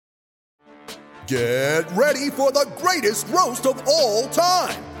Get ready for the greatest roast of all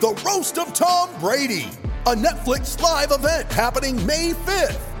time, the Roast of Tom Brady, a Netflix live event happening May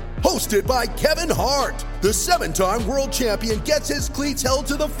 5th. Hosted by Kevin Hart, the 7-time world champion gets his cleats held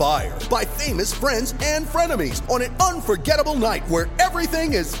to the fire by famous friends and frenemies on an unforgettable night where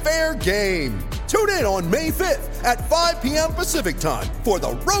everything is fair game. Tune in on May 5th at 5 p.m. Pacific time for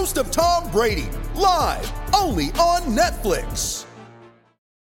the Roast of Tom Brady, live only on Netflix.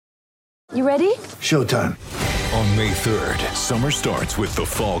 You ready? Showtime. On May 3rd, summer starts with The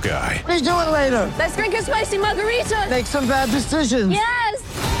Fall Guy. Let's do it later. Let's drink a spicy margarita. Make some bad decisions. Yes!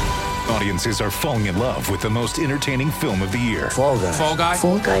 Audiences are falling in love with the most entertaining film of the year. Fall Guy. Fall Guy?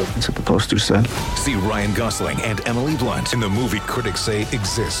 Fall guy. That's what the poster said. See Ryan Gosling and Emily Blunt in the movie critics say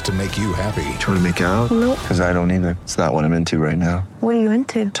exists to make you happy. Trying to make it out? Nope. Because I don't either. It's not what I'm into right now. What are you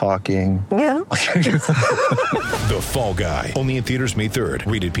into? Talking. Yeah. The Fall Guy. Only in theaters May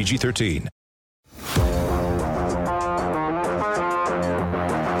 3rd. Rated PG-13.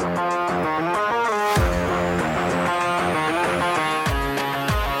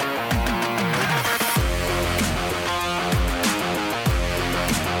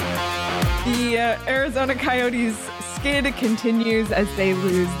 Arizona Coyotes skid continues as they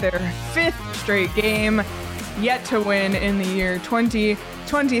lose their 5th straight game, yet to win in the year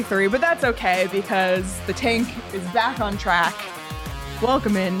 2023. But that's okay because the tank is back on track.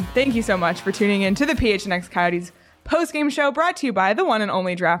 Welcome in. Thank you so much for tuning in to the PHNX Coyotes post-game show, brought to you by the one and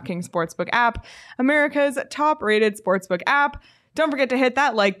only DraftKings Sportsbook app, America's top-rated sportsbook app. Don't forget to hit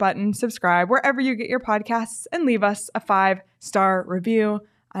that like button, subscribe wherever you get your podcasts, and leave us a 5-star review.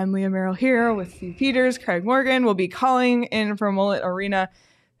 I'm Leah Merrill here with Steve Peters. Craig Morgan will be calling in from Mullet Arena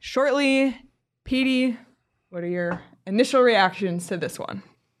shortly. Petey, what are your initial reactions to this one?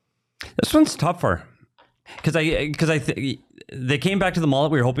 This one's tougher because they came back to the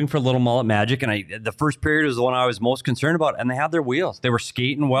Mullet. We were hoping for a little Mullet magic, and the first period was the one I was most concerned about, and they had their wheels. They were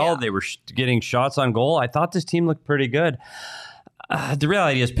skating well. Yeah. They were getting shots on goal. I thought this team looked pretty good. The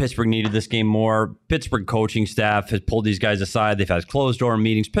reality is Pittsburgh needed this game more. Pittsburgh coaching staff has pulled these guys aside. They've had closed-door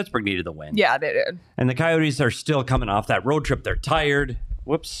meetings. Pittsburgh needed the win. Yeah, they did. And the Coyotes are still coming off that road trip. They're tired.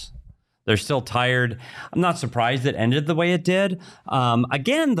 Whoops. They're still tired. I'm not surprised it ended the way it did.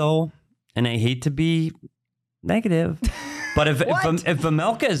 Again, though, and I hate to be negative, but if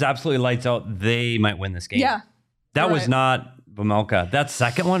Vejmelka is absolutely lights out, they might win this game. Yeah. That was not Vejmelka. That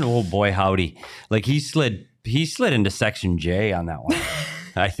second one, oh boy, howdy. Like he slid into Section J on that one,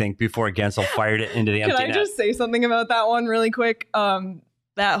 I think, before Gensel fired it into the empty net. Can I just say something about that one really quick?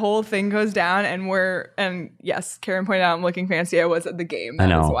 That whole thing goes down, and yes, Karen pointed out I'm looking fancy. I was at the game. That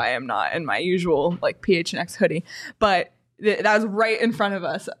is why I'm not in my usual like PHNX hoodie. But that was right in front of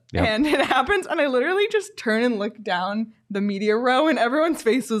us. Yep. And it happens, and I literally just turn and look down the media row, and everyone's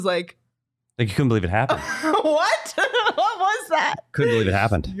face was like you couldn't believe it happened. What? What was that? Couldn't believe it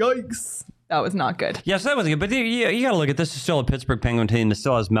happened. Yikes. That was not good. Yes, that was good. But you got to look at this. Is still a Pittsburgh Penguin team that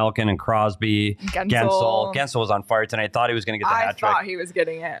still has Malkin and Crosby. Gensel. Gensel was on fire tonight. Thought he was going to get the hat trick. I thought he was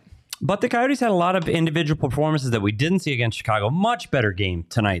getting it. But the Coyotes had a lot of individual performances that we didn't see against Chicago. Much better game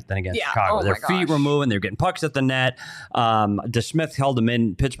tonight than against Chicago. Oh Their feet were moving. They were getting pucks at the net. DeSmith held them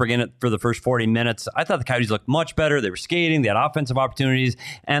in, Pittsburgh in it for the first 40 minutes. I thought the Coyotes looked much better. They were skating. They had offensive opportunities.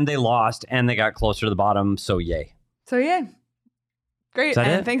 And they lost. And they got closer to the bottom. So, yay. Great.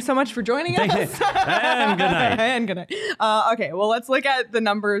 And thanks so much for joining us. And good night. And good night. Okay, well, let's look at the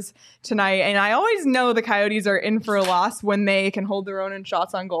numbers tonight. And I always know the Coyotes are in for a loss when they can hold their own in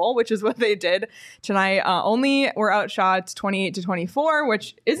shots on goal, which is what they did tonight. Only were outshot 28-24,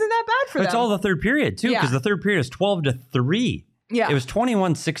 which isn't that bad for them. It's all the third period, too, because the third period is 12-3. Yeah. It was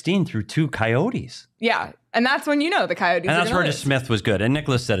 21-16 through 2 Coyotes. Yeah. And that's when the Coyotes and are that's where DeSmith was good. And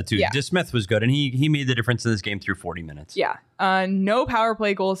Nicholas said it too. Yeah. DeSmith was good. And he made the difference in this game through 40 minutes. Yeah. No power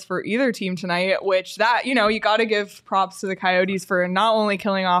play goals for either team tonight, which you got to give props to the Coyotes for not only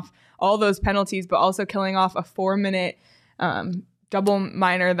killing off all those penalties, but also killing off a 4-minute double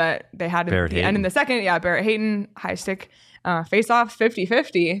minor that they had at the end in the second. Yeah. Barrett Hayton, high stick face off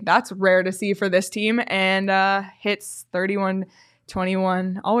 50-50. That's rare to see for this team. And hits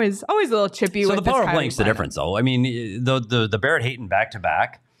 31-21, always a little chippy. So the power play makes the difference, though. I mean, the Barrett Hayton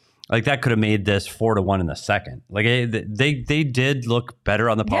back-to-back, like that could have made this 4-1 in the second. Like they did look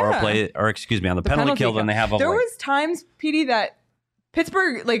better on the power play, or excuse me, on the penalty kill than they have. There was times, Petey, that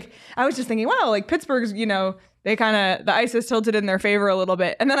Pittsburgh, like I was just thinking, wow, like Pittsburgh's, they kind of the ice is tilted in their favor a little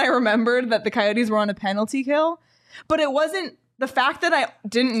bit, and then I remembered that the Coyotes were on a penalty kill, but it wasn't. The fact that I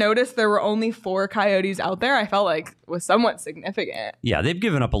didn't notice there were only 4 Coyotes out there, I felt like was somewhat significant. Yeah, they've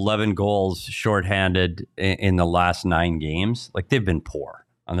given up 11 goals shorthanded in the last 9 games. Like, they've been poor.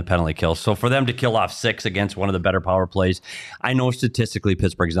 on the penalty kill. So for them to kill off 6 against one of the better power plays, I know statistically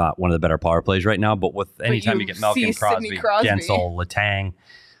Pittsburgh's not one of the better power plays right now, but with anytime you get Malkin, Crosby, Gensel, Letang,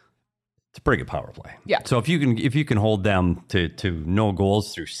 it's a pretty good power play. Yeah. So if you can hold them to no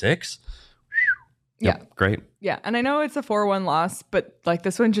goals through 6, great. Yeah, and I know it's a 4-1 loss, but like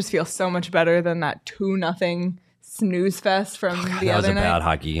this one just feels so much better than that 2-0 snooze fest from the other night. That was a bad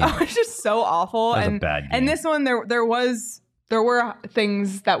hockey game. Oh, it's just so awful. That was a bad game. And this one, there were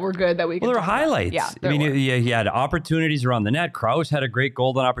things that were good that we could Well, there were talk about. highlights. Yeah, I mean, he had opportunities around the net. Kraus had a great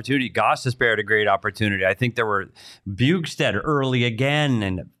golden opportunity. Gostisbehere had a great opportunity. I think there were Bjugstad early again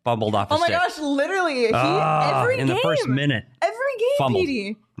and fumbled off a stick. Oh my gosh, literally. Every in game. the first minute. Every game, Fumbled.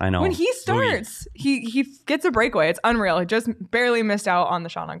 Petey. I know. When he starts, he gets a breakaway. It's unreal. He just barely missed out on the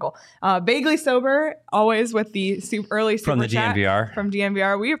shot on goal. Vaguely sober, always with the early super From the chat DNVR. From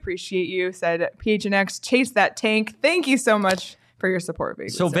DNVR. We appreciate you, said PHNX. Chase that tank. Thank you so much for your support, Vaguely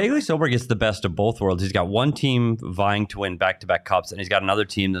So Sober. Vaguely Sober gets the best of both worlds. He's got one team vying to win back-to-back cups, and he's got another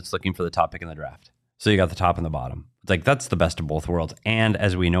team that's looking for the top pick in the draft. So you got the top and the bottom. It's like, that's the best of both worlds. And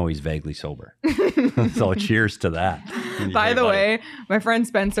as we know, he's vaguely sober. So cheers to that. By the way, my friend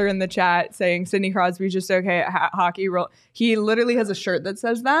Spencer in the chat saying Sidney Crosby's just okay at hockey. He literally has a shirt that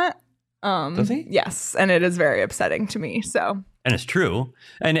says that. Does he? Yes, and it is very upsetting to me. So, and it's true.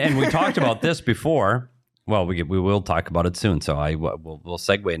 And we talked about this before. Well, we will talk about it soon. So we'll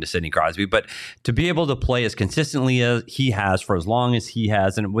segue into Sidney Crosby. But to be able to play as consistently as he has for as long as he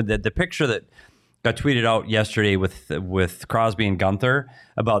has, and with the picture that got tweeted out yesterday with Crosby and Gunther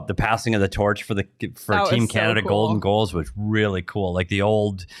about the passing of the torch for Team Canada cool. golden goals was really cool. Like the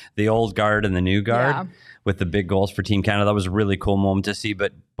old guard and the new guard with the big goals for Team Canada. That was a really cool moment to see.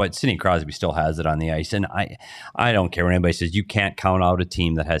 But Sidney Crosby still has it on the ice, and I don't care what anybody says. You can't count out a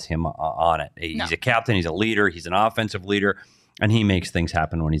team that has him on it. He's a captain. He's a leader. He's an offensive leader, and he makes things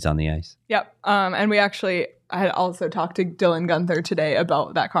happen when he's on the ice. Yep. And I had also talked to Dylan Gunther today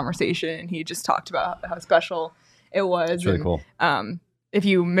about that conversation, and he just talked about how special it was. It's really cool. If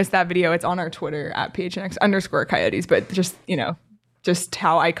you missed that video, it's on our Twitter at PHNX_Coyotes. But just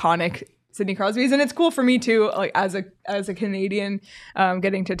how iconic Sidney Crosby is, and it's cool for me too, like as a Canadian,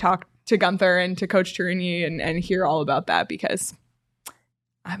 getting to talk to Gunther and to Coach Tourigny and hear all about that, because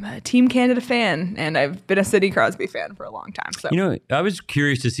I'm a Team Canada fan, and I've been a Sidney Crosby fan for a long time. So I was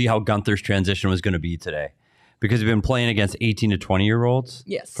curious to see how Gunther's transition was going to be today, because he's been playing against 18 to 20-year-olds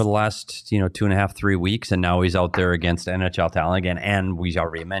for the last 2.5, 3 weeks, and now he's out there against NHL talent again, and we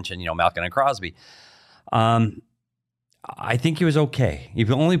already mentioned Malkin and Crosby. I think he was okay. He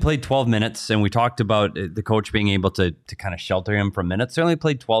only played 12 minutes, and we talked about the coach being able to kind of shelter him from minutes. He only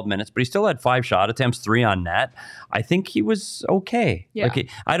played 12 minutes, but he still had 5 shot attempts, 3 on net. I think he was okay. Yeah.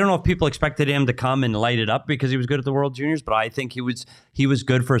 I don't know if people expected him to come and light it up because he was good at the World Juniors, but I think he was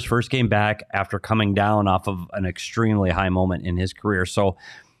good for his first game back after coming down off of an extremely high moment in his career. So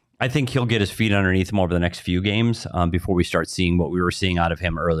I think he'll get his feet underneath him over the next few games before we start seeing what we were seeing out of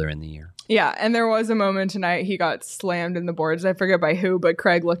him earlier in the year. Yeah, and there was a moment tonight he got slammed in the boards. I forget by who, but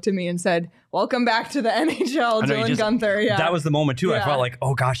Craig looked at me and said, "Welcome back to the NHL, Dylan Gunther." Yeah, that was the moment too. Yeah. I felt like,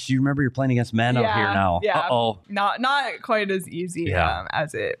 oh gosh, do you remember you're playing against men out here now? Yeah, Uh-oh. Not quite as easy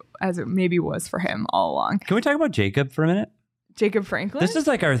as it maybe was for him all along. Can we talk about Jacob for a minute? Jacob Franklin. This is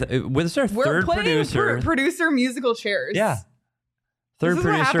like our third producer. Producer musical chairs. Yeah. Third this is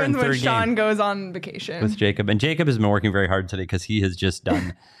producer what happens and third when game Sean goes on vacation with Jacob. And Jacob has been working very hard today because he has just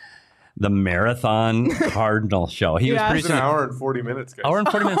done the Marathon Cardinal show. He was producing an hour and 40 minutes, guys. Hour and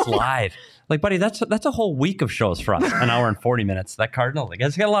 40 minutes live. Like, buddy, that's a whole week of shows for us. An hour and 40 minutes. That Cardinal, they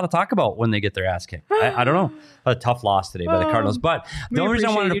got a lot to talk about when they get their ass kicked. I don't know. A tough loss today by the Cardinals. But the only reason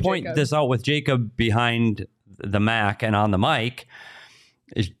I wanted to point this out with Jacob behind the Mac and on the mic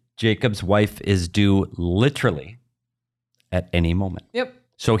is Jacob's wife is due literally at any moment. Yep.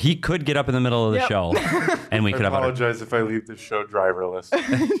 So he could get up in the middle of the show and we could have... I apologize if I leave this show driverless.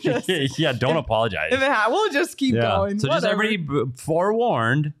 Yeah, don't apologize. We'll just keep going. So just everybody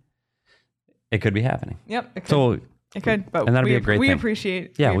forewarned, it could be happening. Yep. It could. So it could, but and that'd be a great we thing.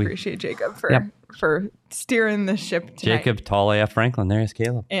 appreciate Jacob for steering the ship tonight. Jacob Tall AF Franklin, there's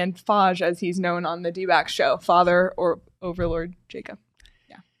Caleb. And Faj, as he's known on the D-Back show, Father or Overlord Jacob.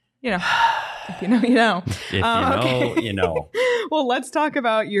 Yeah. If you know, you know. If you know, you know. Well, let's talk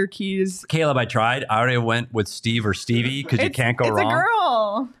about your keys. Caleb, I tried. I already went with Steve or Stevie because you can't go wrong. It's a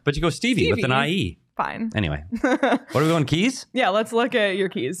girl. But you go Stevie with an IE. Fine. Anyway, what are we going, keys? Yeah, let's look at your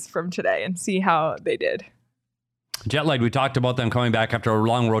keys from today and see how they did. Jet lagged. We talked about them coming back after a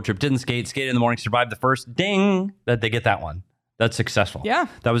long road trip. Didn't skate in the morning, survived the first ding. That they get that one. That's successful. Yeah.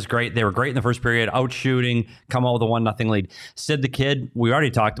 That was great. They were great in the first period, out shooting, come out with a 1-0 lead. Sid the Kid, we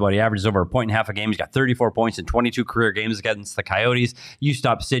already talked about, he averages over 1.5 points a game. He's got 34 points in 22 career games against the Coyotes. You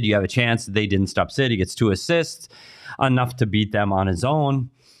stop Sid, you have a chance. They didn't stop Sid. He gets 2 assists, enough to beat them on his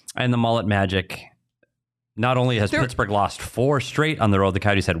own. And the Mullet Magic, not only has Pittsburgh lost 4 straight on the road, the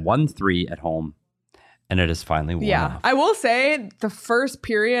Coyotes had 1-3 at home. And it is finally worn off. I will say the first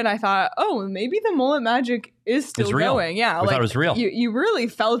period, I thought, oh, maybe the Mullet Magic is still going. Yeah, I thought it was real. You really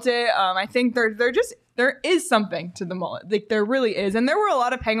felt it. I think there is something to the Mullet. Like there really is, and there were a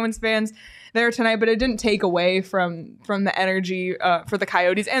lot of Penguins fans there tonight, but it didn't take away from the energy for the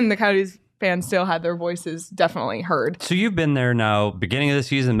Coyotes, and the Coyotes fans still had their voices definitely heard. So you've been there now, beginning of the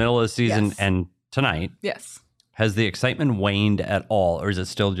season, middle of the season, Yes. and tonight. Yes. Has the excitement waned at all, or is it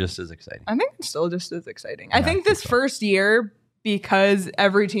still just as exciting? I think it's still just as exciting. I think this first year, because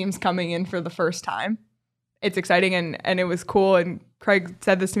every team's coming in for the first time, it's exciting and it was cool. And Craig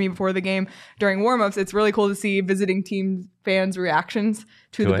said this to me before the game during warmups. It's really cool to see visiting team fans' reactions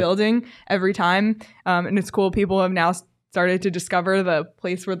to the building every time. And it's cool. People have now started to discover the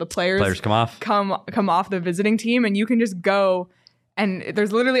place where the players come off the visiting team, and you can just go. And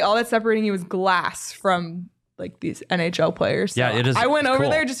there's literally all that's separating you is glass from like these NHL players. Yeah, it is. I went over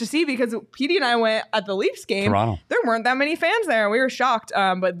cool. there just to see because Petey and I went at the Leafs game. Toronto. There weren't that many fans there. We were shocked.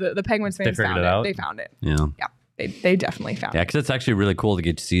 But the Penguins fans figured found it it. out. They found it. Yeah. Yeah. They definitely found Yeah, it. because it's actually really cool to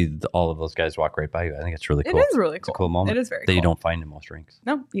get to see all of those guys walk right by you. I think it's really cool. It is really It's a cool. cool moment. It is very that you cool. don't find in most rinks.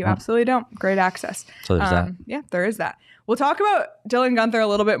 No, you absolutely don't. Great access. So there's that. Yeah, there is that. We'll talk about Dylan Guenther a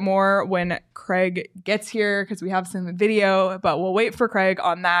little bit more when Craig gets here because we have some video, but we'll wait for Craig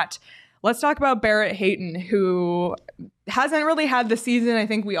on that. Let's talk about Barrett Hayton, who hasn't really had the season I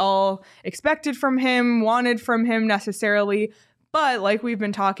think we all expected from him, wanted from him necessarily. But like we've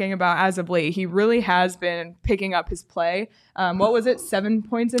been talking about as of late, he really has been picking up his play. What was it? 7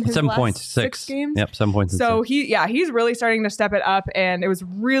 points in his 7 last points, 6 games? Yep, 7 points. So he's really starting to step it up. And it was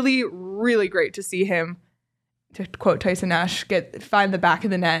really, really great to see him, to quote Tyson Nash, find the back of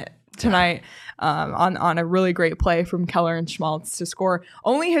the net tonight on a really great play from Keller and Schmaltz to score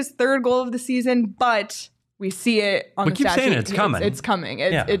only his 3rd goal of the season, but we see it on the stat sheet. saying it's coming. It's coming.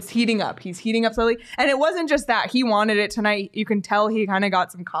 It's heating up. He's heating up slowly. And it wasn't just that. He wanted it tonight. You can tell he kind of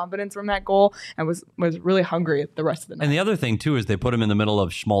got some confidence from that goal and was really hungry the rest of the night. And the other thing, too, is they put him in the middle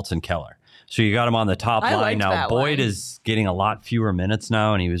of Schmaltz and Keller. So you got him on the top I line liked now. that Boyd line. is getting a lot fewer minutes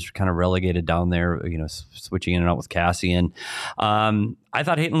now, and he was kind of relegated down there, switching in and out with Cassian. I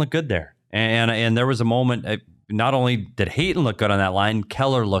thought Hayton looked good there. And there was a moment, not only did Hayton look good on that line,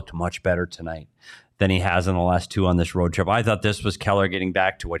 Keller looked much better tonight than he has in the last 2 on this road trip. I thought this was Keller getting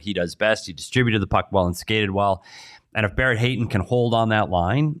back to what he does best. He distributed the puck well and skated well. And if Barrett Hayton can hold on that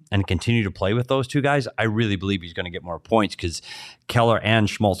line and continue to play with those 2 guys, I really believe he's going to get more points because Keller and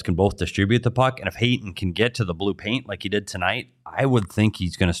Schmaltz can both distribute the puck. And if Hayton can get to the blue paint like he did tonight, I would think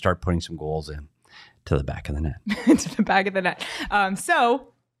he's going to start putting some goals in to the back of the net. To the back of the net. So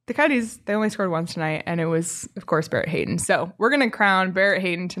the Coyotes, they only scored once tonight, and it was, of course, Barrett Hayton. So we're going to crown Barrett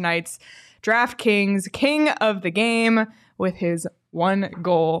Hayton tonight's DraftKings King of the Game with his 1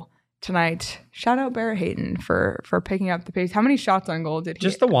 goal tonight. Shout out Barrett Hayton for picking up the pace. How many shots on goal did he?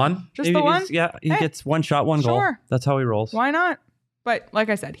 Just the one. Just the one? Yeah, he gets 1 shot, 1 goal. Sure. That's how he rolls. Why not? But like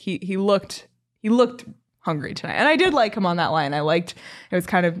I said, he looked hungry tonight. And I did like him on that line. I liked it was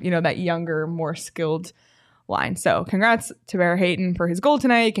kind of, that younger, more skilled line. So congrats to Barrett Hayton for his goal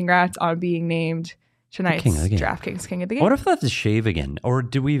tonight. Congrats on being named tonight's King of the game. DraftKings King of the Game. What if that's a shave again? Or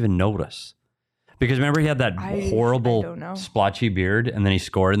do we even notice? Because remember he had that horrible I don't know. splotchy beard and then he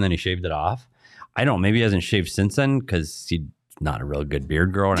scored and then he shaved it off. I don't know. Maybe he hasn't shaved since then because he's not a real good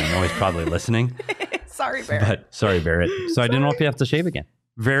beard grower and I know he's probably listening. Sorry, Barrett. But sorry, Barrett. So I didn't know if you have to shave again.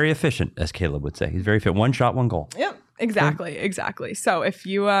 Very efficient, as Caleb would say. He's very fit. 1 shot, 1 goal. Yep, exactly. So if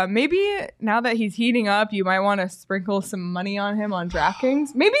you maybe now that he's heating up, you might want to sprinkle some money on him on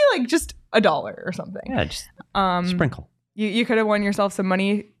DraftKings. Maybe like just $1 or something. Yeah, just sprinkle. You could have won yourself some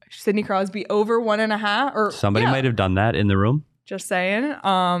money. Sidney Crosby over 1.5 or Somebody might have done that in the room. Just saying.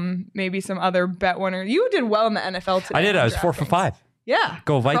 Maybe some other bet winner. You did well in the NFL today. I did. on I was 4 for DraftKings. 5. Yeah.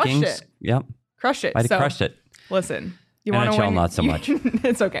 Go Vikings. Crushed it. Yep. Crushed it. I'd have crushed it. Listen, you want to NHL win. not so much.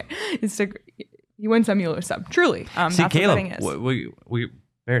 It's okay. You win some, you lose some. Truly. See, that's what Caleb, betting is. we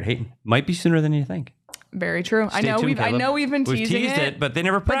Barrett Hayton might be sooner than you think. Very true. Stay tuned, I Caleb. know we've been We've teasing teased it, but they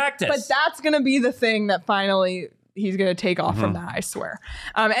never practiced. But that's going to be the thing that finally he's going to take off Mm-hmm. from that, I swear.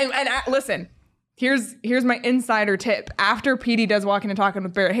 Listen, here's my insider tip. After PD does Walking and Talking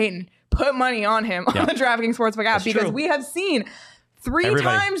with Barrett Hayton, put money on him on the DraftKings Sportsbook app because true. we have seen Three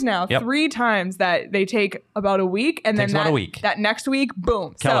Everybody. times now. Yep. 3 times that they take about a week. And Takes then about a week. that next week,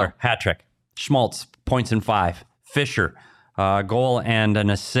 boom. Keller, hat trick. Schmaltz, points in 5. Fisher, goal and an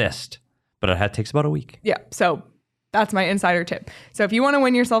assist. But it takes about a week. Yeah. So that's my insider tip. So if you want to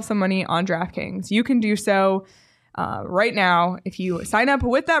win yourself some money on DraftKings, you can do so right now. If you sign up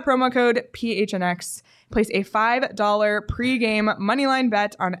with that promo code PHNX, place a $5 pregame moneyline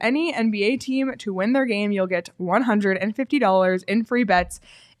bet on any NBA team to win their game. You'll get $150 in free bets.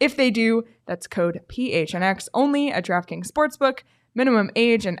 If they do, that's code PHNX only at DraftKings Sportsbook. Minimum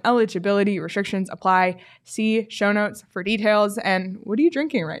age and eligibility restrictions apply. See show notes for details. And what are you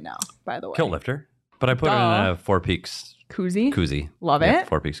drinking right now, by the way? Kilt lifter. But I put it in a Four Peaks Koozie. Love Yeah, it.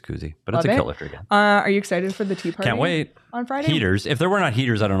 Four Peaks koozie. But Love it's a it. kilt lifter again. Are you excited for the tea party? Can't wait. On Friday? Heaters. If there were not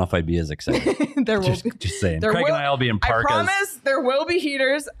heaters, I don't know if I'd be as excited. There will be. Just saying. There Craig will- and I will be in I parkas. promise there will be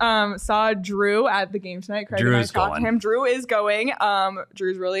heaters. Saw Drew at the game tonight. Craig Drew and I is talked going. to him. Drew is going.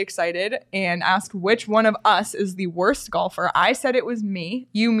 Drew's really excited and asked which one of us is the worst golfer. I said it was me.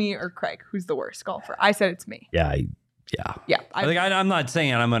 You, me, or Craig? Who's the worst golfer? I said it's me. Yeah. Yeah. I think I'm not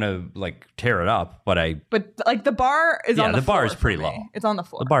saying I'm going to tear it up, but But like the bar is on the floor. bar is pretty for me. low. It's on the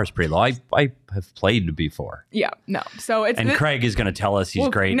floor. The bar's pretty low. I have played before. Yeah. No. So it's And Craig is going to tell us he's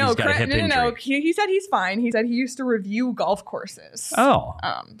great. No, He's got a hip injury. No. He said he's fine. He said he used to review golf courses. Oh.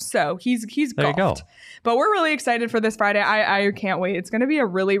 So he's There you golfed. go. But we're really excited for this Friday. I can't wait. It's going to be a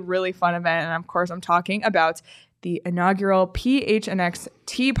really, really fun event. And of course, I'm talking about the inaugural PHNX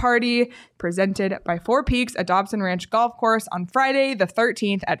Tea Party presented by Four Peaks at Dobson Ranch Golf Course on Friday, the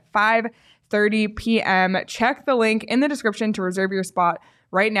 13th at 5:30 p.m. Check the link in the description to reserve your spot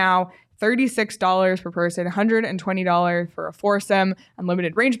right now. $36 per person, $120 for a foursome,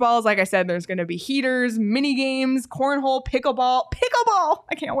 unlimited range balls. Like I said, there's going to be heaters, mini games, cornhole, pickleball.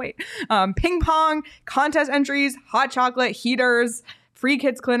 I can't wait. Ping pong, contest entries, hot chocolate, heaters, free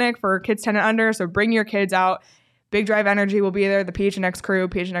kids clinic for kids 10 and under. So bring your kids out. Big Drive Energy will be there. The PHNX crew,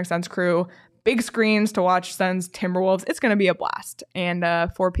 PHNX Suns crew. Big screens to watch Suns Timberwolves. It's going to be a blast. And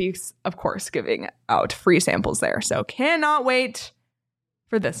Four Peaks, of course, giving out free samples there. So cannot wait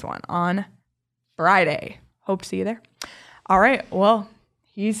for this one on Friday. Hope to see you there. All right. Well,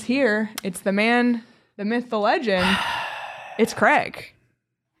 he's here. It's the man, the myth, the legend. It's Craig.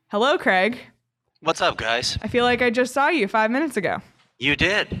 Hello, Craig. What's up, guys? I feel like I just saw you 5 minutes ago. You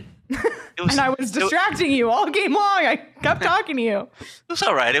did. And I was distracting you all game long. I kept talking to you. It was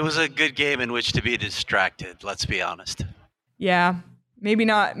all right. It was a good game in which to be distracted, let's be honest. Yeah. Maybe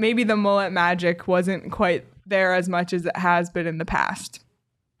not. Maybe the mullet magic wasn't quite there as much as it has been in the past.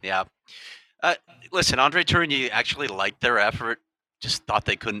 Yeah. Listen, Andre Tourigny actually liked their effort. Just thought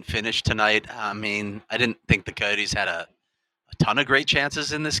they couldn't finish tonight. I mean, I didn't think the Coyotes had a ton of great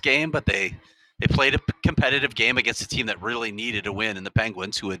chances in this game, but they played a competitive game against a team that really needed a win in the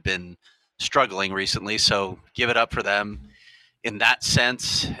Penguins, who had been struggling recently. So give it up for them in that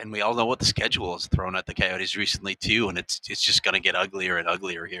sense. And we all know what the schedule has thrown at the Coyotes recently too, and it's just going to get uglier and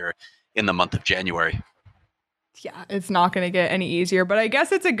uglier here in the month of January. Yeah, it's not going to get any easier, but I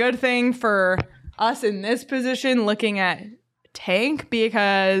guess it's a good thing for us in this position looking at tank,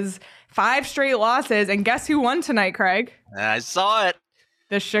 because 5 straight losses. And guess who won tonight, Craig? I saw it.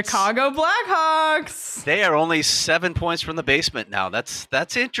 The Chicago Blackhawks. They are only 7 points from the basement now.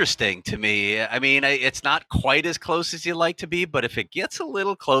 That's interesting to me. I mean, it's not quite as close as you'd like to be, but if it gets a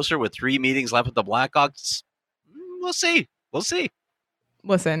little closer with 3 meetings left with the Blackhawks, we'll see. We'll see.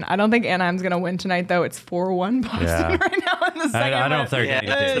 Listen, I don't think Anaheim's going to win tonight, though. It's 4-1 Boston right now in the second. I don't know if they're going to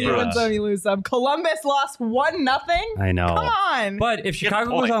get the You win Bruins. some, you lose some. Columbus lost 1-0. I know. Come on. But if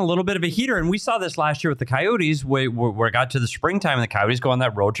Chicago goes on a little bit of a heater, and we saw this last year with the Coyotes, where it got to the springtime and the Coyotes go on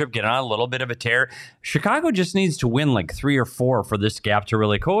that road trip, get on a little bit of a tear. Chicago just needs to win like 3 or 4 for this gap to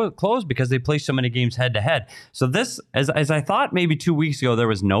really close, because they play so many games head to head. So this, as I thought maybe 2 weeks ago there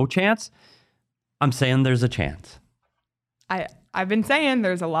was no chance, I'm saying there's a chance. I've been saying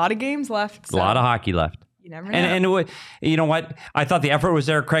there's a lot of games left. So A lot of hockey left. you never know. And you know what? I thought the effort was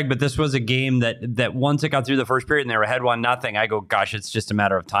there, Craig, but this was a game that once it got through the first period and they were ahead 1-0, I go, gosh, it's just a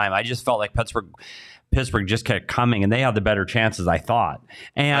matter of time. I just felt like Pittsburgh just kept coming, and they had the better chances, I thought.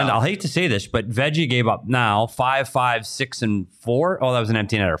 And I'll hate to say this, but Veggie gave up now 5-5, 6-4. Oh, that was an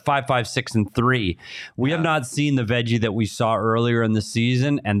empty netter. 5-5, 6-3. We have not seen the Veggie that we saw earlier in the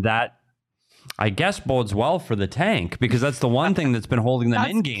season, and that, I guess, bodes well for the tank, because that's the one thing that's been holding them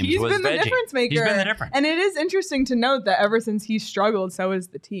in games. He's was been the Veggie. difference maker. He's been the difference. And it is interesting to note that ever since he struggled, so has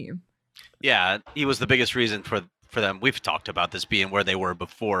the team. Yeah, he was the biggest reason for them. We've talked about this being where they were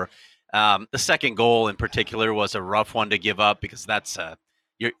before. The second goal in particular was a rough one to give up, because that's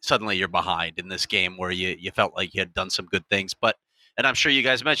you're behind in this game where you felt like you had done some good things. But And I'm sure you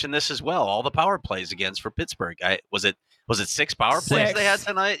guys mentioned this as well. All the power plays against for Pittsburgh. Was it 6 power plays they had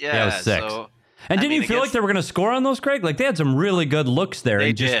tonight? Yeah, it was 6. So, and didn't you feel like they were going to score on those, Craig? Like they had some really good looks there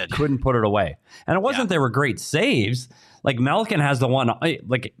and just couldn't put it away. And it wasn't they were great saves. Like Malkin has the one,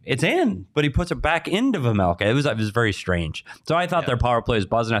 like it's in, but he puts it back into Vejmelka. It was very strange. So I thought their power play was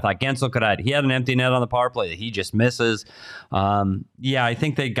buzzing. I thought Gensel he had an empty net on the power play that he just misses. I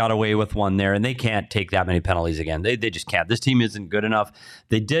think they got away with one there, and they can't take that many penalties again. They just can't. This team isn't good enough.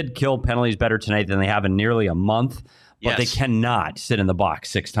 They did kill penalties better tonight than they have in nearly a month, but they cannot sit in the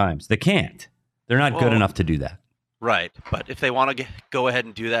box 6 times. They can't. They're not good enough to do that. Right, but if they want to go ahead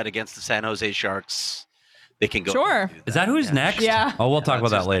and do that against the San Jose Sharks, they can go. Sure. Is that who's next? Yeah. Oh, we'll talk about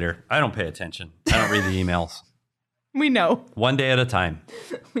that later. I don't pay attention. I don't read the emails. We know. One day at a time.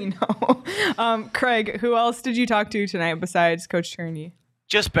 We know. Craig, who else did you talk to tonight besides Coach Turney?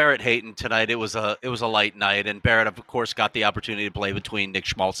 Just Barrett Hayton tonight. It was a light night, and Barrett, of course, got the opportunity to play between Nick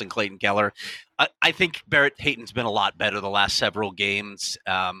Schmaltz and Clayton Keller. I think Barrett Hayton's been a lot better the last several games,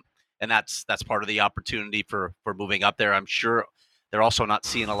 and that's part of the opportunity for moving up there. I'm sure they're also not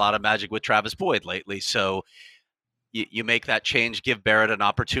seeing a lot of magic with Travis Boyd lately, so you make that change, give Barrett an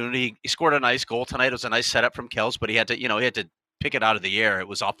opportunity. He scored a nice goal tonight. It was a nice setup from Kels, but he had to pick it out of the air. It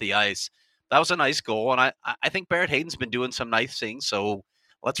was off the ice. That was a nice goal, and I think Barrett Hayton's been doing some nice things, so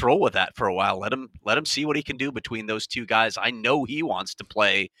let's roll with that for a while. Let him see what he can do between those two guys. I know he wants to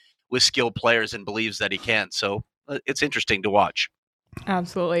play with skilled players and believes that he can, so it's interesting to watch.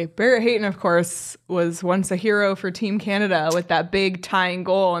 Absolutely. Barrett Hayton, of course, was once a hero for Team Canada with that big tying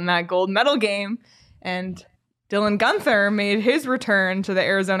goal in that gold medal game. And Dylan Guenther made his return to the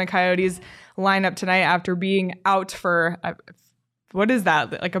Arizona Coyotes lineup tonight after being out for, what is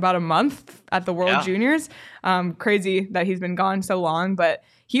that, like about a month at the World Juniors? Crazy that he's been gone so long, but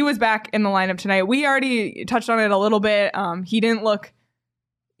he was back in the lineup tonight. We already touched on it a little bit. He didn't look...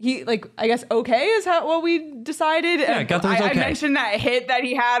 I guess okay is what we decided. Yeah, Guenther was okay. I mentioned that hit that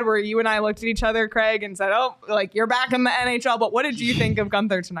he had where you and I looked at each other, Craig, and said, you're back in the NHL. But what did you think of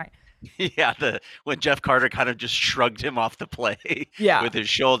Guenther tonight? Yeah, when Jeff Carter kind of just shrugged him off the play with his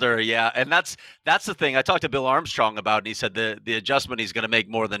shoulder. Yeah, and that's the thing. I talked to Bill Armstrong about, and he said the adjustment he's going to make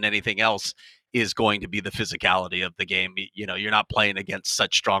more than anything else is going to be the physicality of the game. You're not playing against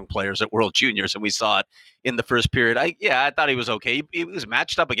such strong players at World Juniors, and we saw it in the first period. I thought he was okay. He was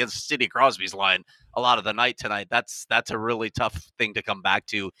matched up against Sidney Crosby's line a lot of the night tonight. That's a really tough thing to come back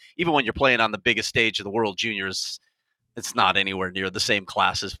to. Even when you're playing on the biggest stage of the World Juniors, it's not anywhere near the same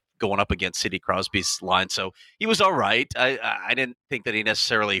class as going up against Sidney Crosby's line. So he was all right. I didn't think that he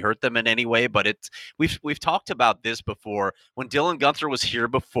necessarily hurt them in any way, but we've talked about this before. When Dylan Guenther was here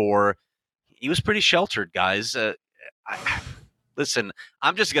before, he was pretty sheltered, guys. Listen,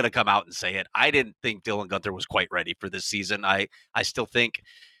 I'm just going to come out and say it. I didn't think Dylan Guenther was quite ready for this season. I still think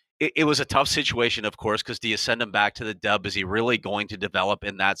it was a tough situation, of course, because do you send him back to the dub? Is he really going to develop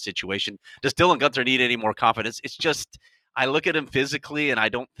in that situation? Does Dylan Guenther need any more confidence? It's just, I look at him physically, and I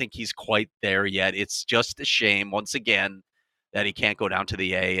don't think he's quite there yet. It's just a shame, once again, that he can't go down to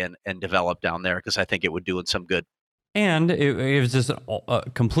the A and develop down there, because I think it would do him some good. And it was just a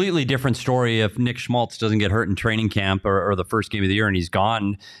completely different story if Nick Schmaltz doesn't get hurt in training camp or the first game of the year and he's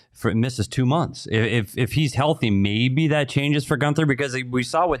gone, misses 2 months. If he's healthy, maybe that changes for Guenther, because we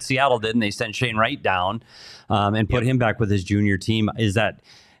saw what Seattle did and they sent Shane Wright down and put him back with his junior team. Is that,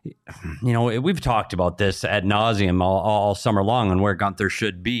 we've talked about this ad nauseum all summer long on where Guenther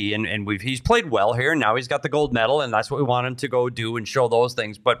should be. And he's played well here, and now he's got the gold medal, and that's what we want him to go do and show those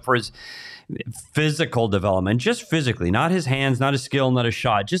things. But for his physical development, just physically, not his hands, not his skill, not his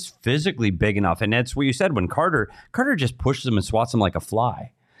shot, just physically big enough. And that's what you said when Carter just pushes him and swats him like a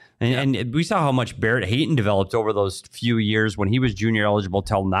fly. And we saw how much Barrett Hayton developed over those few years when he was junior eligible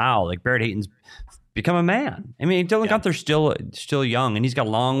till now. Like Barrett Hayton's become a man. I mean, Dylan Guenther's still young, and he's got a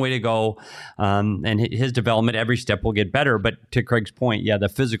long way to go. And his development, every step will get better. But to Craig's point, the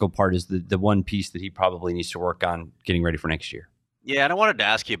physical part is the one piece that he probably needs to work on getting ready for next year. Yeah, and I wanted to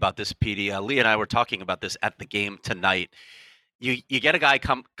ask you about this, Petey. Lee and I were talking about this at the game tonight. You get a guy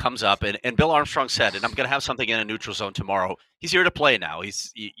comes up, and Bill Armstrong said, and I'm going to have something in a neutral zone tomorrow. He's here to play now.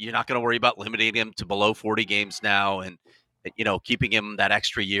 You're not going to worry about limiting him to below 40 games now, and keeping him that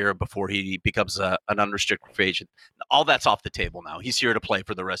extra year before he becomes an unrestricted free agent. All that's off the table now. He's here to play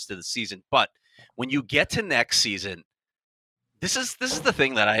for the rest of the season. But when you get to next season, this is the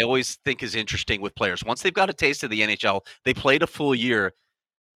thing that I always think is interesting with players. Once they've got a taste of the NHL, they played a full year.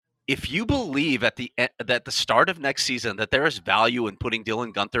 If you believe at the start of next season that there is value in putting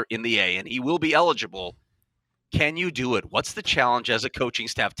Dylan Guenther in the A, and he will be eligible, Can you do it? What's the challenge as a coaching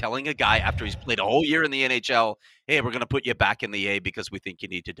staff telling a guy after he's played a whole year in the NHL, hey, we're going to put you back in the A because we think you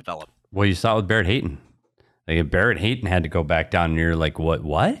need to develop? Well, you saw it with Barrett Hayton. Like, Barrett Hayton had to go back down, and you're like, what?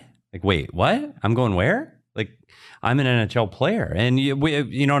 Like, wait, what? I'm going where? Like, I'm an NHL player. And,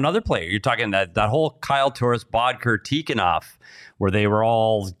 another player, you're talking that whole Kyle Turris, Bodker, Tikhonov, where they were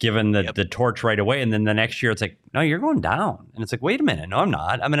all given the torch right away. And then the next year, it's like, no, you're going down. And it's like, wait a minute. No, I'm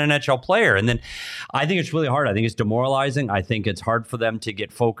not. I'm an NHL player. And then I think it's really hard. I think it's demoralizing. I think it's hard for them to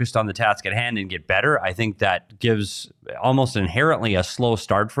get focused on the task at hand and get better. I think that gives almost inherently a slow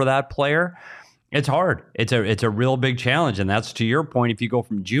start for that player. It's hard. It's a real big challenge. And that's, to your point, if you go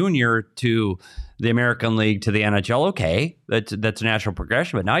from junior to the American League to the NHL, okay, that's a natural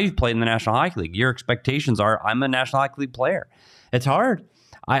progression. But now you've played in the National Hockey League. Your expectations are, I'm a National Hockey League player. It's hard.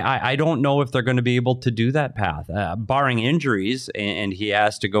 I don't know if they're going to be able to do that path. Barring injuries, and he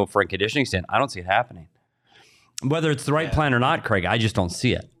has to go for a conditioning stint, I don't see it happening. Whether it's the right plan or not, Craig, I just don't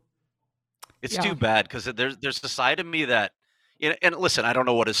see it. It's too bad, because there's a side of me that, and listen, I don't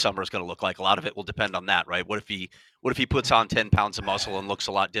know what his summer is going to look like. A lot of it will depend on that, right? What if he puts on 10 pounds of muscle and looks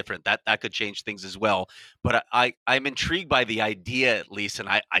a lot different? That could change things as well. But I'm intrigued by the idea, at least, and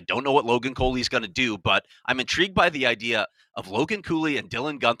I don't know what Logan Cooley's going to do, but I'm intrigued by the idea of Logan Cooley and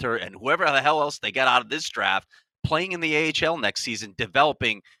Dylan Guenther and whoever the hell else they get out of this draft playing in the AHL next season,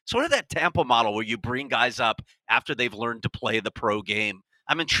 developing sort of that Tampa model where you bring guys up after they've learned to play the pro game.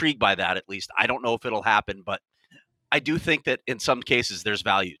 I'm intrigued by that, at least. I don't know if it'll happen, but I do think that in some cases there's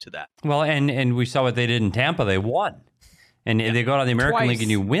value to that. Well, and we saw what they did in Tampa. They won. And they go to the American League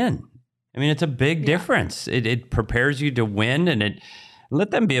and you win. I mean, it's a big difference. It prepares you to win, and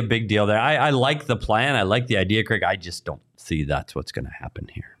let them be a big deal there. I like the plan. I like the idea, Craig. I just don't see that's what's going to happen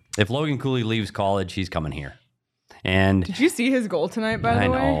here. If Logan Cooley leaves college, he's coming here. And did you see his goal tonight, by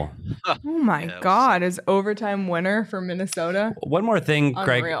the way? I know. Oh, my God. His overtime winner for Minnesota. One more thing,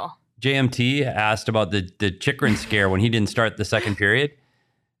 Craig. Unreal. JMT asked about the Chychrun scare when he didn't start the second period.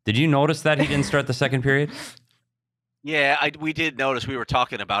 Did you notice that he didn't start the second period? Yeah, we did notice. We were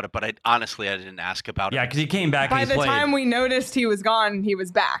talking about it, but I didn't ask about it. Yeah, because he came back. By the time we noticed he was gone, he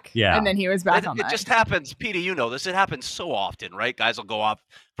was back. Yeah, and then he was back on that. It just happens, Peter. You know this. It happens so often, right? Guys will go off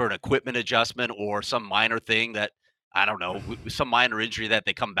for an equipment adjustment or some minor thing that, I don't know, some minor injury that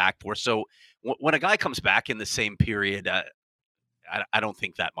they come back for. So when a guy comes back in the same period, I don't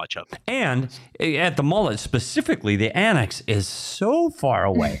think that much of it. And at the Mullet specifically, the annex is so far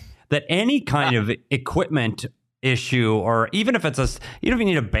away that any kind of equipment issue, or even if you don't even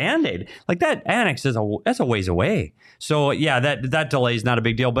need a Band-Aid, like that annex that's a ways away. So yeah, that delay is not a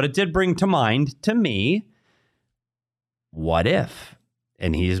big deal, but it did bring to mind to me, what if?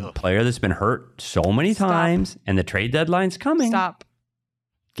 And he's a player that's been hurt so many times, and the trade deadline's coming. Stop.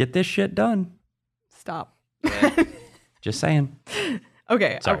 Get this shit done. Stop. Just saying.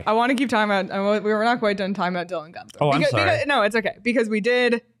 Okay, I want to keep talking about. We were not quite done talking about Dylan Guenther. Oh, I'm sorry. No, it's okay, because we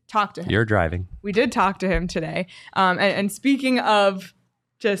did talk to him. You're driving. We did talk to him today. And speaking of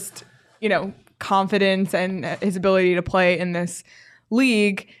just, confidence and his ability to play in this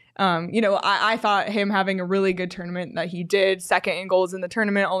league, I thought him having a really good tournament that he did, second in goals in the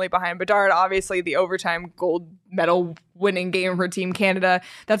tournament, only behind Bedard. Obviously, the overtime gold medal winning game for Team Canada.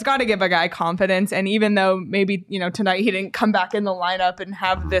 That's got to give a guy confidence. And even though maybe, tonight he didn't come back in the lineup and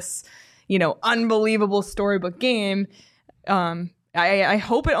have this, unbelievable storybook game, I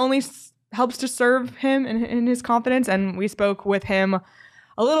hope it only helps to serve him in his confidence. And we spoke with him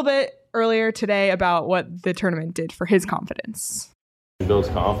a little bit earlier today about what the tournament did for his confidence. It builds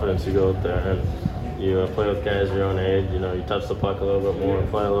confidence. You go out there and you play with guys your own age. You touch the puck a little bit more,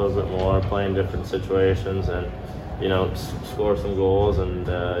 play a little bit more, play in different situations, and score some goals. And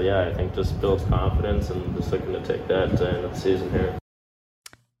I think just builds confidence, and just looking to take that into the season here.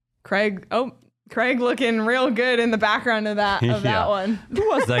 Craig looking real good in the background of that one. Who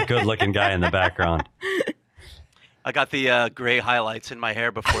was that good-looking guy in the background? I got the gray highlights in my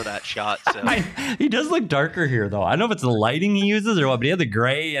hair before that shot. So. He does look darker here, though. I don't know if it's the lighting he uses or what, but he had the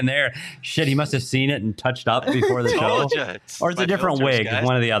gray in there. Shit, he must have seen it and touched up before the show. Or it's a different wig, guys.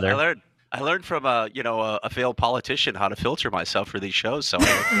 One or the other. I learned from a failed politician how to filter myself for these shows. So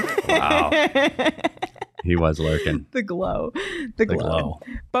wow. He was lurking. The glow.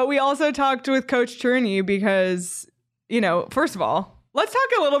 But we also talked with Coach Tourigny because, first of all, let's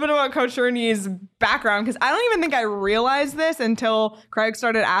talk a little bit about Coach Tourigny's background, because I don't even think I realized this until Craig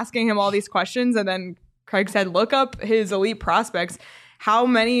started asking him all these questions. And then Craig said, look up his elite prospects. How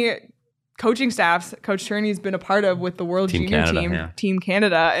many coaching staffs Coach Tourigny's been a part of with the World Junior team, Team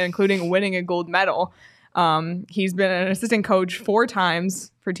Canada, including winning a gold medal. He's been an assistant coach 4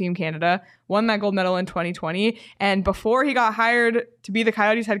 times for Team Canada, won that gold medal in 2020. And before he got hired to be the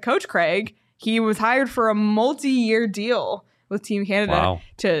Coyotes head coach, Craig, he was hired for a multi-year deal with Team Canada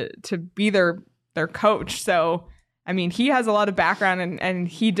to be their coach. So, I mean, he has a lot of background, and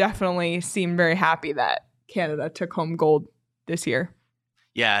he definitely seemed very happy that Canada took home gold this year.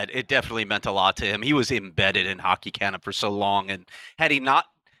 Yeah, it definitely meant a lot to him. He was embedded in Hockey Canada for so long, and had he not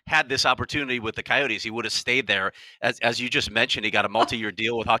had this opportunity with the Coyotes, he would have stayed there. As you just mentioned, he got a multi-year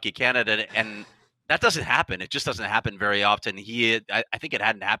deal with Hockey Canada, and that doesn't happen. It just doesn't happen very often. I think it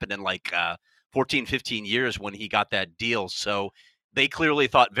hadn't happened in like 14, 15 years when he got that deal. So they clearly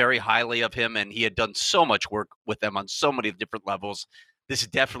thought very highly of him, and he had done so much work with them on so many different levels. This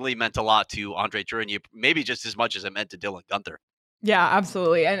definitely meant a lot to Andre Tourigny, maybe just as much as it meant to Dylan Guenther. Yeah,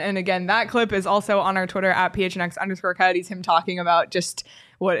 absolutely. And again, that clip is also on our Twitter at PHNX_Coyotes, him talking about just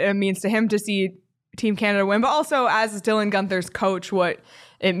what it means to him to see Team Canada win, but also as Dylan Guenther's coach, what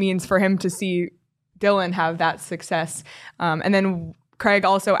it means for him to see Dylan have that success. And then Craig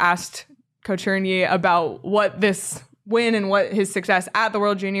also asked Coach Tourigny about what this win and what his success at the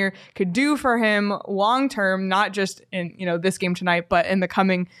World Junior could do for him long term, not just in this game tonight, but in the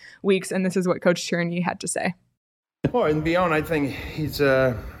coming weeks. And this is what Coach Tourigny had to say. Well, and beyond, I think he's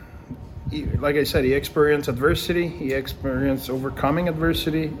like I said, he experienced adversity, he experienced overcoming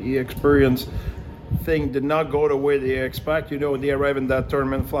adversity, he experienced things did not go the way they expect. They arrived in that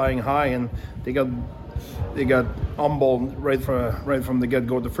tournament flying high, and they got humbled right from the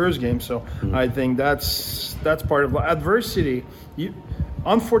get-go the first game. So I think that's part of adversity.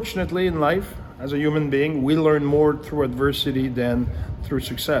 Unfortunately, in life, as a human being, we learn more through adversity than through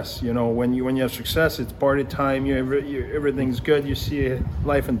success. When you have success, it's party time. Everything's good. You see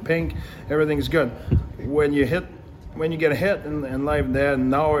life in pink. Everything's good. When you get hit in life, then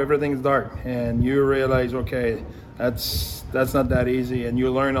now everything's dark, and you realize, okay, that's not that easy, and you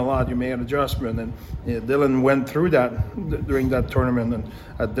learn a lot. You make an adjustment, and Dylan went through that during that tournament and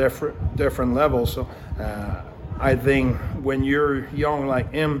at different levels. So I think when you're young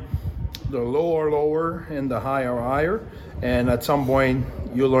like him, the low are lower and the high are higher, and at some point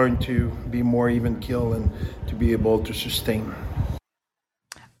you learn to be more even keel and to be able to sustain.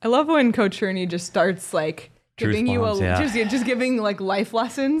 I love when Coach Tourigny just starts like giving just giving like life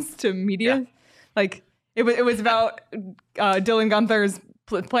lessons to media. Yeah. Like it was about Dylan Guenther's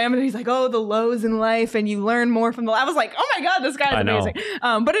plan, and he's like, oh, the lows in life, and you learn more from I was like, oh my God, this guy's amazing.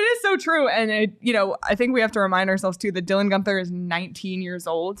 But it is so true, and I think we have to remind ourselves too that Dylan Guenther is 19 years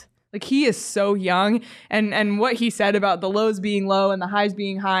old. Like, he is so young, and what he said about the lows being low and the highs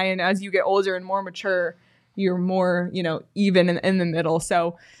being high, and as you get older and more mature, you're more, even in the middle.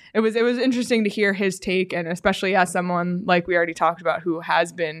 So it was interesting to hear his take, and especially as someone like we already talked about who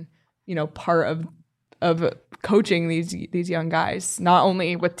has been, part of coaching these young guys, not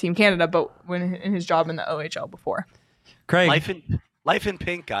only with Team Canada, but when in his job in the OHL before. Craig. Life in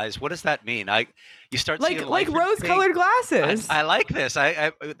pink, guys. What does that mean? You start seeing like rose-colored glasses. I like this.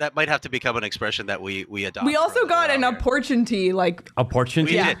 I that might have to become an expression that we adopt. We also got an opportunity,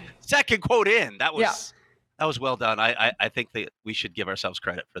 opportunity. We did. Second quote in. That was well done. I think that we should give ourselves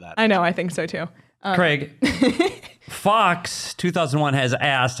credit for that. I know. I think so too. Craig, Fox 2001 has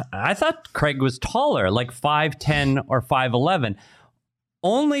asked. I thought Craig was taller, like 5'10" or 5'11".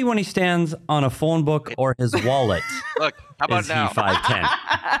 Only when he stands on a phone book or his wallet. Look, how about is now? He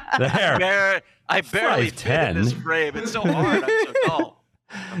 5'10". There. I barely fit in this frame. It's so hard.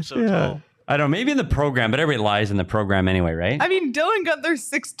 I'm so tall. I don't know, maybe in the program, but everybody lies in the program anyway, right? I mean, Dylan Guenther's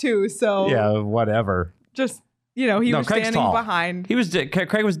 6'2", so yeah, whatever. Just he was Craig's standing tall. behind.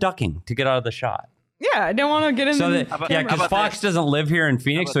 Craig was ducking to get out of the shot. Yeah, I don't want to get in. Because Fox doesn't live here in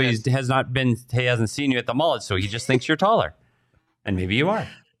Phoenix, so he hasn't seen you at the mullet, so he just thinks you're taller. And maybe you are.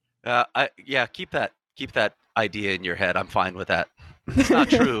 Keep that idea in your head. I'm fine with that. It's not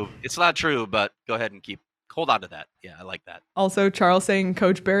true. It's not true, but go ahead and hold on to that. Yeah, I like that. Also, Charles saying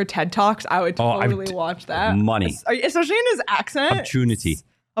Coach Bear TED Talks. I would totally watch that. Money. Especially in his accent. Opportunity.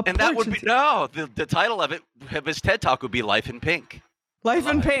 And that would be the title of his TED Talk would be Life in Pink. Life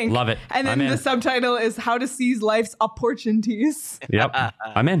in Pink. Love it. And then the subtitle is How to Seize Life's Opportunities. Yep.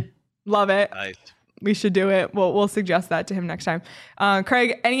 I'm in. Love it. Nice. We should do it. We'll suggest that to him next time.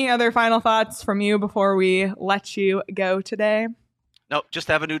 Craig, any other final thoughts from you before we let you go today? No, just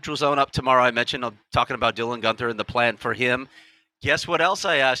have a neutral zone up tomorrow. I mentioned I'm talking about Dylan Guenther and the plan for him. Guess what else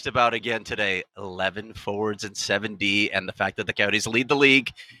I asked about again today? 11 forwards and 7D, and the fact that the Coyotes lead the league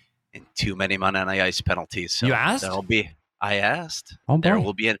in too many men on the ice penalties. So you asked? I asked. Oh,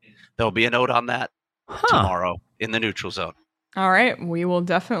 there'll be a note on that tomorrow in the neutral zone. All right. We will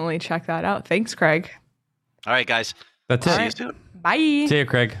definitely check that out. Thanks, Craig. All right, guys. That's it. See you soon. Bye. See you,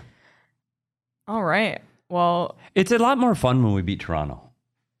 Craig. All right. Well, it's a lot more fun when we beat Toronto.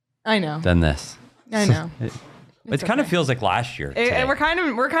 I know. Than this. I know. It kind of feels like last year. We're kind of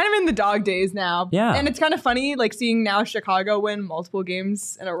in the dog days now. Yeah. And it's kind of funny, like seeing now Chicago win multiple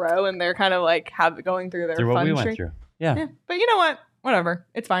games in a row, and they're kind of like going through their what fun we went streak. through. Yeah. But you know what? Whatever.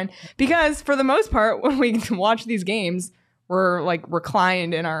 It's fine. Because for the most part, when we watch these games, we're like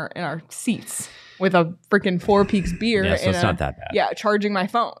reclined in our seats with a freaking Four Peaks beer. Yeah, so it's not that bad. Yeah, charging my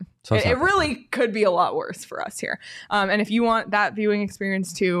phone. So it really could be a lot worse for us here. And if you want that viewing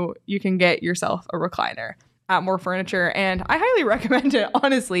experience too, you can get yourself a recliner at More Furniture, and I highly recommend it,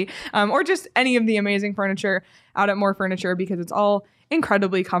 honestly, or just any of the amazing furniture out at More Furniture, because it's all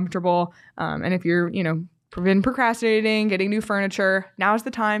incredibly comfortable. And if you're, been procrastinating, getting new furniture, now's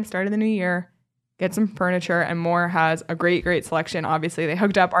the time, start of the new year, get some furniture, and More has a great selection. Obviously, they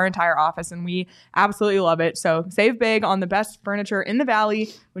hooked up our entire office, and we absolutely love it. So save big on the best furniture in the Valley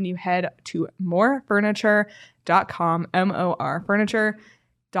when you head to morefurniture.com,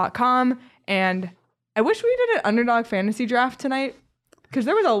 morfurniture.com. And I wish we did an underdog fantasy draft tonight, because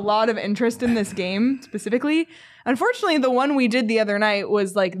there was a lot of interest in this game specifically. Unfortunately, the one we did the other night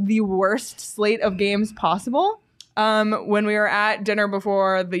was like the worst slate of games possible. When we were at dinner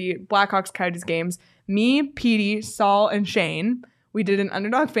before the Blackhawks Coyotes games, me, Petey, Saul, and Shane, we did an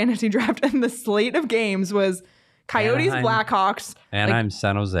underdog fantasy draft, and the slate of games was Coyotes, Anaheim, Blackhawks, Anaheim,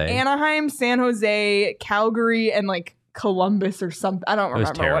 San Jose. Anaheim, San Jose, Calgary, and like Columbus or something. I don't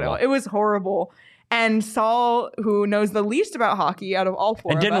remember what it was. It was horrible. And Saul, who knows the least about hockey out of all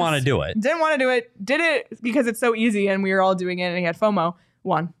four and of us, didn't want to do it. Did it because it's so easy, and we were all doing it, and he had FOMO.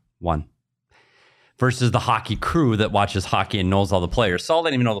 Won. Versus the hockey crew that watches hockey and knows all the players. Saul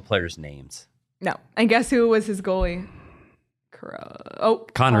didn't even know the players' names. No. And guess who was his goalie?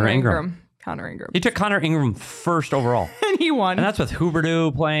 Connor Ingram. Connor Ingram. He took Connor Ingram first overall. And he won. And that's with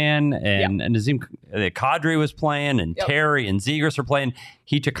Huberdeau playing, and Nazem Kadri was playing, and Terry and Zegras were playing.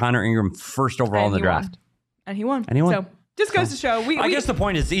 He took Connor Ingram first overall in the draft. And he won. So just goes to show. I guess the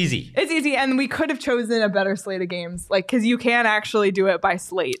point is easy. It's easy, and we could have chosen a better slate of games, because you can actually do it by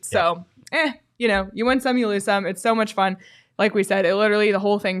slate. So, you win some, you lose some. It's so much fun. Like we said, the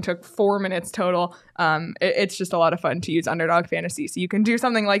whole thing took 4 minutes total. It's just a lot of fun to use Underdog Fantasy. So you can do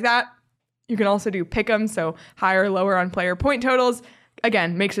something like that. You can also do pick'em, so higher or lower on player point totals.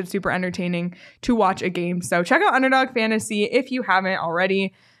 Again, makes it super entertaining to watch a game. So check out Underdog Fantasy if you haven't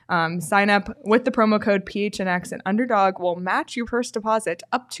already. Sign up with the promo code PHNX, and Underdog will match your first deposit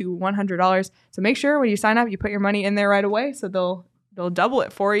up to $100. So make sure when you sign up, you put your money in there right away, so they'll double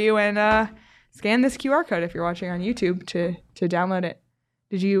it for you. And scan this QR code if you're watching on YouTube to download it.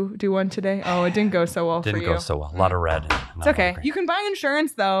 Did you do one today? Oh, it didn't go so well for you. Didn't go so well. A lot of red. It's okay. You can buy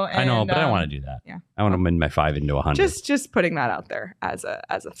insurance though. And, I know, but I don't want to do that. Yeah. I want to win my 5 into 100. Just putting that out there as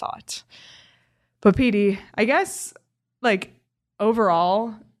a thought. But PD, I guess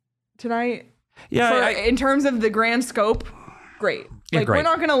overall tonight. Yeah. In terms of the grand scope, great. Great. We're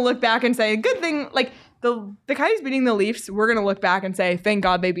not gonna look back and say good thing. The Coyotes beating the Leafs, we're going to look back and say, thank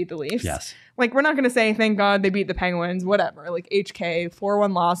God they beat the Leafs. Yes. We're not going to say, thank God they beat the Penguins, whatever. HK,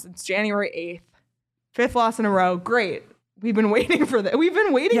 4-1 loss. It's January 8th. 5th loss in a row. Great. We've been waiting for that. We've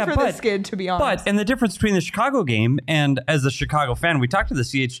been waiting for this skid, to be honest. And the difference between the Chicago game and as a Chicago fan, we talked to the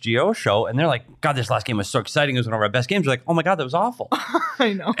CHGO show, and they're like, God, this last game was so exciting. It was one of our best games. We're like, oh my God, that was awful.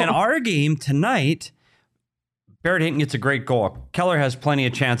 I know. And our game tonight, Barrett Hayton gets a great goal. Keller has plenty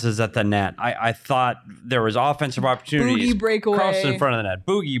of chances at the net. I thought there was offensive opportunities. Boogie breakaway. Carlson in front of the net.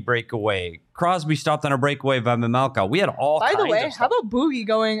 Boogie breakaway. Crosby stopped on a breakaway by Mamelka. We had all kinds of stuff. By the way, how about Boogie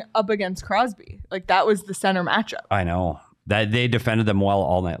going up against Crosby? That was the center matchup. I know. That they defended them well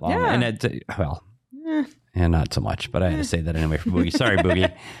all night long. Yeah. And and not so much, but I had to say that anyway for Boogie. Sorry,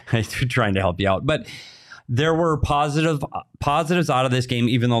 Boogie. I'm trying to help you out. But there were positives out of this game,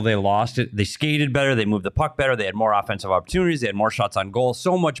 even though they lost it. They skated better. They moved the puck better. They had more offensive opportunities. They had more shots on goal.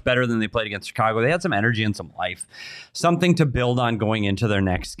 So much better than they played against Chicago. They had some energy and some life. Something to build on going into their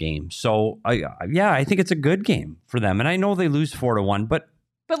next game. So, I think it's a good game for them. And I know they lose 4-1, but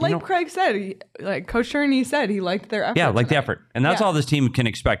Craig said, Coach Turney said, he liked their effort. Yeah, like the effort. And that's all this team can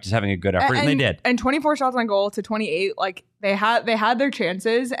expect is having a good effort. And they did. And 24 shots on goal to 28. They had their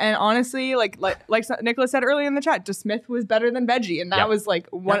chances. And honestly, like Nicholas said earlier in the chat, DeSmith was better than Veggie. And that was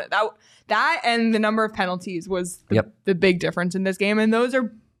that and the number of penalties was the big difference in this game. And those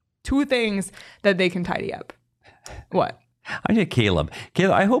are two things that they can tidy up. What? I get Caleb.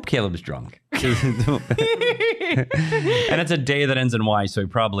 I hope Caleb's drunk. And it's a day that ends in Y, so he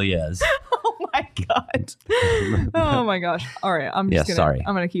probably is. Oh my God. Oh my gosh. All right. I'm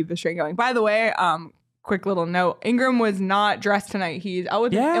gonna keep this train going. By the way, quick little note. Ingram was not dressed tonight. He's out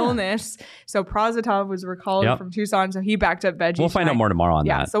with an illness. So Prosvetov was recalled from Tucson. So he backed up Veggie. We'll find out more tomorrow on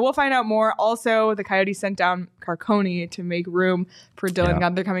that. So we'll find out more. Also, the Coyotes sent down Carconi to make room for Dylan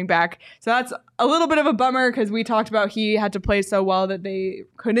Gunther coming back. So that's a little bit of a bummer because we talked about he had to play so well that they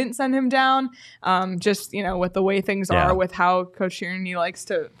couldn't send him down. Just, with the way things are with how Coach Tierney likes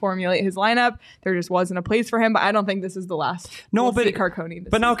to formulate his lineup, there just wasn't a place for him. But I don't think this is the last. We'll see Carconi.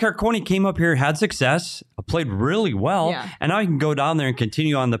 But now Carconi came up here, had success, played really well, and now he can go down there and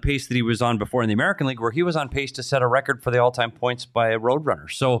continue on the pace that he was on before in the American League, where he was on pace to set a record for the all-time points by a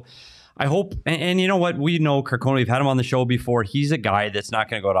Roadrunner. So I hope, and you know what, we know Carconi, we've had him on the show before. He's a guy that's not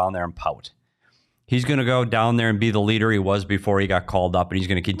going to go down there and pout. He's going to go down there and be the leader he was before he got called up, and he's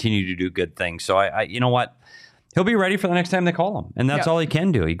going to continue to do good things. So I you know what, he'll be ready for the next time they call him, and that's all he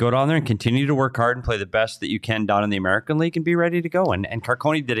can do. You go down there and continue to work hard and play the best that you can down in the American League and be ready to go. And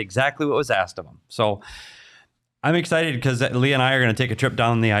Carconi did exactly what was asked of him. So I'm excited because Leah and I are going to take a trip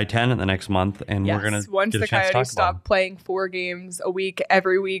down the I-10 in the next month, and we're going to once the Coyotes stop playing 4 games a week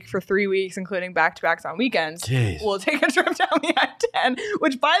every week for 3 weeks, including back-to-backs on weekends, we'll take a trip down the I-10.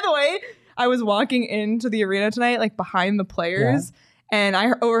 Which, by the way, I was walking into the arena tonight, like behind the players. And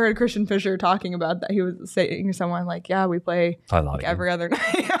I overheard Christian Fisher talking about that. He was saying to someone like, we play every other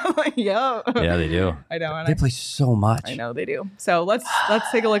night. I'm like, yeah, they do. I know. They play so much. I know they do. So let's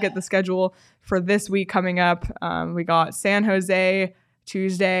take a look at the schedule for this week coming up. We got San Jose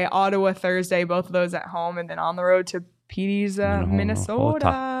Tuesday, Ottawa Thursday, both of those at home, and then on the road to PD's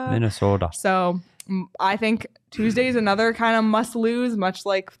Minnesota. So I think Tuesday is another kind of must lose, much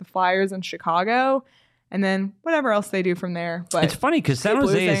like the Flyers in Chicago. And then whatever else they do from there. But it's funny because San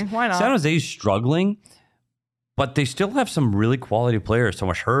Jose is struggling, but they still have some really quality players. So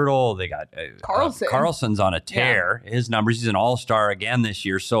much Hurdle. They got Carlson's on a tear. His numbers, he's an all-star again this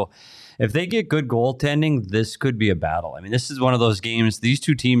year. So if they get good goaltending, this could be a battle. I mean, this is one of those games. These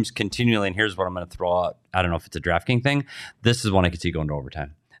two teams continually, and here's what I'm going to throw out. I don't know if it's a DraftKings thing. This is one I could see going to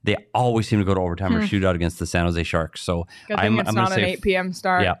overtime. They always seem to go to overtime or shootout against the San Jose Sharks. So I'm going to say an 8 p.m.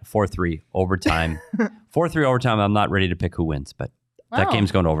 start. Yeah, 4-3 overtime. 4-3 overtime. I'm not ready to pick who wins, but that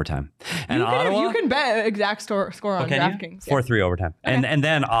game's going to overtime. And you can bet exact score on DraftKings. 4-3 overtime. Okay. And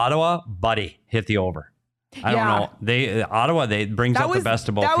then Ottawa, buddy, hit the over. I don't know. Ottawa brings out the best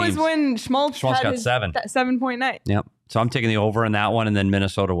of both teams. That was when Schmaltz got 7. 7.9. Yep. So I'm taking the over in that one, and then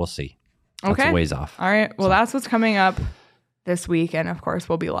Minnesota, we'll see. That's a ways off. All right. Well, that's what's coming up this week, and of course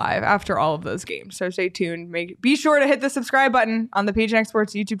we'll be live after all of those games, so stay tuned. Be sure to hit the subscribe button on the PHNX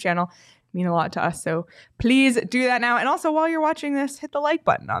Sports YouTube channel. It means a lot to us, so please do that now. And also, while you're watching this, hit the like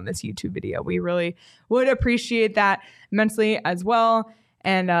button on this YouTube video. We really would appreciate that immensely as well.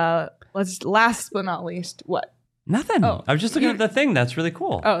 And last but not least, what? Nothing. I was just looking at the thing. That's really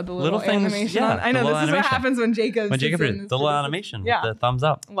cool. Oh, the little animation. I know this is what happens when Jacob did the little animation. Yeah, the thumbs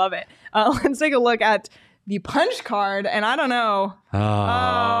up. Love it. Let's take a look at the punch card, and I don't know.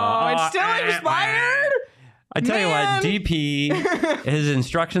 It's still expired? I tell you what, DP, his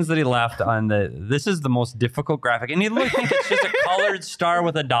instructions that he left on this is the most difficult graphic. And you think it's just a colored star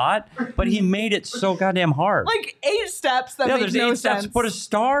with a dot, but he made it so goddamn hard. Like 8 steps that makes no sense. Steps to put a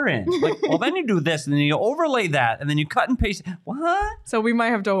star in. Well, then you do this, and then you overlay that, and then you cut and paste. What? So we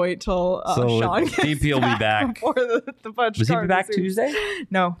might have to wait till Sean gets DP will be back. For the punch Was card he back Tuesday?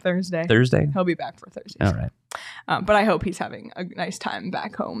 No, Thursday. He'll be back for Thursday. All right. But I hope he's having a nice time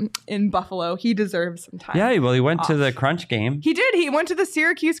back home in Buffalo. He deserves some time. Yeah, well, he went to the Crunch game. He did. He went to the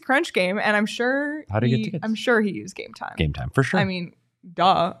Syracuse Crunch game, and I'm sure How did he get tickets? I'm sure he used Game Time. Game Time, for sure. I mean,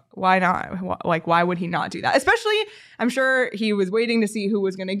 duh. Why not? Why would he not do that? Especially, I'm sure he was waiting to see who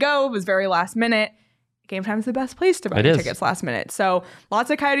was going to go. It was very last minute. Game Time is the best place to buy tickets last minute. So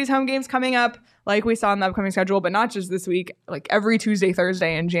lots of Coyotes home games coming up, like we saw in the upcoming schedule, but not just this week. Like every Tuesday,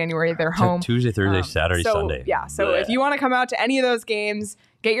 Thursday in January, they're home. Tuesday, Thursday, Saturday, Sunday. Yeah. So if you want to come out to any of those games,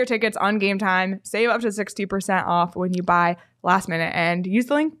 get your tickets on Game Time. Save up to 60% off when you buy last minute, and use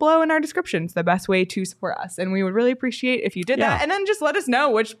the link below in our description. It's the best way to support us, and we would really appreciate if you did that. And then just let us know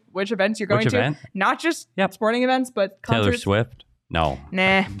which events you're going to. Not just sporting events, but concerts. Taylor Swift. No.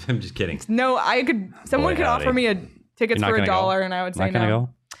 Nah. I'm just kidding. No, someone could offer me tickets for $1 and I would say no. Go?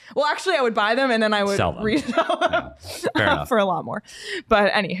 Well, actually, I would buy them and then I would resell them for a lot more.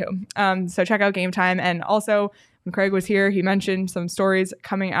 But anywho, so check out Game Time. And also, when Craig was here, he mentioned some stories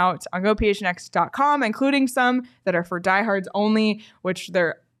coming out on GoPHNX.com, including some that are for diehards only, which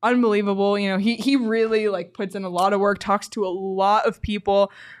they're unbelievable. You know, he really like puts in a lot of work, talks to a lot of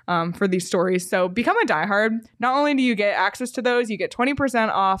people for these stories. So become a diehard. Not only do you get access to those, you get 20%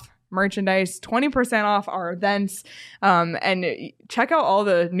 off merchandise, 20% off our events, and check out all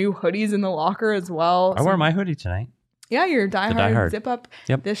the new hoodies in the locker as well. I wear my hoodie tonight. Yeah, your diehard zip up.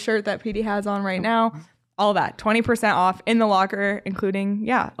 Yep. This shirt that PD has on right now. All that 20% off in the locker, including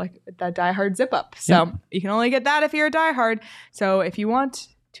like that diehard zip up. So you can only get that if you're a diehard. So if you want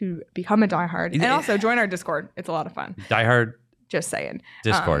to become a diehard and also join our Discord, it's a lot of fun. Diehard. Just saying.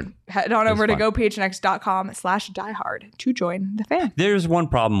 Discord. Head on over to gophnx.com/diehard to join the fan. There's one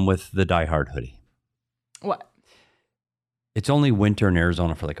problem with the diehard hoodie. What? It's only winter in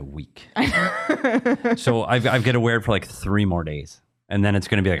Arizona for like a week. So I've got to wear it for like 3 more days. And then it's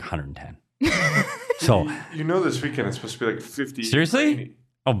going to be like 110. So you know, this weekend it's supposed to be like 50. Seriously? Rainy.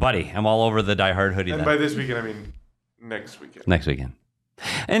 Oh, buddy, I'm all over the diehard hoodie. And then. by this weekend, I mean next weekend. Next weekend.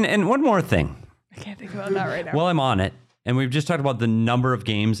 And one more thing. I can't think about that right now. Well, I'm on it. And we've just talked about the number of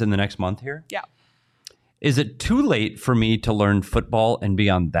games in the next month here. Yeah. Is it too late for me to learn football and be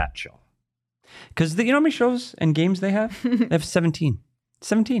on that show? Because you know how many shows and games they have? They have 17.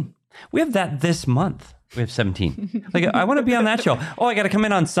 17. We have that this month. We have 17. Like, I want to be on that show. Oh, I got to come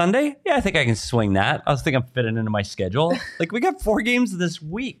in on Sunday? Yeah, I think I can swing that. I was thinking I'm fitting into my schedule. Like, we got 4 games this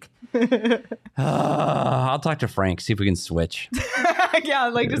week. I'll talk to Frank, see if we can switch. Yeah,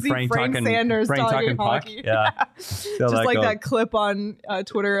 I'd like to see Frank Sanders talking hockey. Yeah. Just like that clip on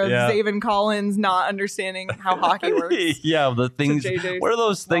Twitter of Zaven Collins not understanding how hockey works. Yeah, the things. What are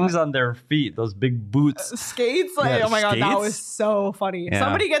those things on their feet? Those big boots. Skates? Like, oh my God, that was so funny. Yeah.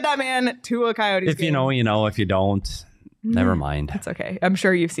 Somebody get that man to a Coyotes If game. you know, you know. If you don't, never mind. It's okay. I'm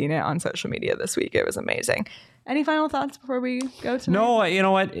sure you've seen it on social media this week. It was amazing. Any final thoughts before we go tonight? No, you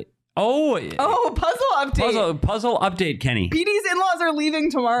know what? Oh, puzzle update. Puzzle update, Kenny. PD's in-laws are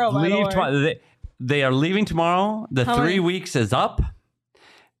leaving tomorrow, by the way. They are leaving tomorrow. The 3 weeks is up.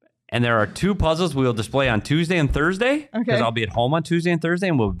 And there are 2 puzzles we will display on Tuesday and Thursday. Because I'll be at home on Tuesday and Thursday,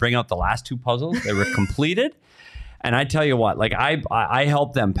 and we'll bring out the last 2 puzzles. They were completed. And I tell you what, like I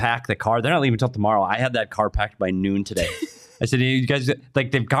helped them pack the car. They're not leaving until tomorrow. I had that car packed by noon today. I said, you guys,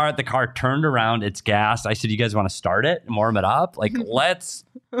 like the car turned around, it's gas. I said, you guys want to start it and warm it up? Like, let's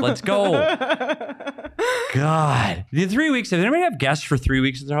go. God. The 3 weeks, does anybody have guests for 3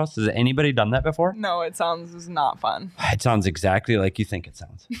 weeks at their house? Has anybody done that before? No, it sounds not fun. It sounds exactly like you think it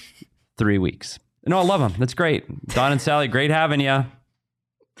sounds. 3 weeks. No, I love them. That's great. Don and Sally, great having you.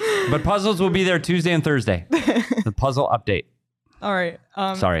 But puzzles will be there Tuesday and Thursday. The puzzle update. All right.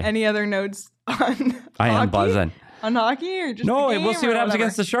 Sorry. Any other notes on I am hockey? buzzing. On hockey or just no? the game We'll see what happens whatever?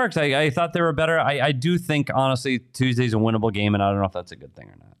 against the Sharks. I thought they were better. I do think honestly Tuesday's a winnable game, and I don't know if that's a good thing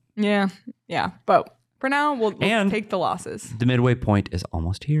or not. Yeah. But for now, we'll take the losses. The midway point is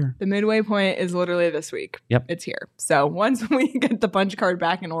almost here. The midway point is literally this week. Yep, it's here. So once we get the punch card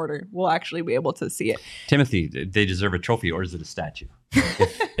back in order, we'll actually be able to see it. Timothy, they deserve a trophy, or is it a statue?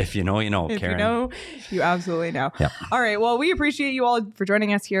 If you know, you know. If Karen. you know, you absolutely know. Yep. All right. Well, we appreciate you all for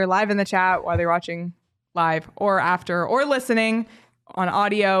joining us here live in the chat, whether you're watching live or after or listening on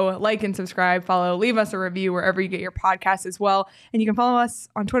audio. Like and subscribe, follow, leave us a review wherever you get your podcasts as well. And you can follow us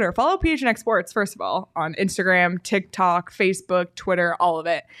on Twitter. Follow PHNX Sports, first of all, on Instagram, TikTok, Facebook, Twitter, all of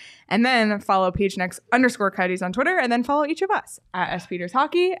it. And then follow PHNX_Coyotes on Twitter. And then follow each of us at S. Peters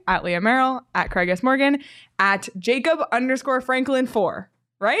Hockey, at Leah Merrill, at Craig S. Morgan, at Jacob_Franklin4.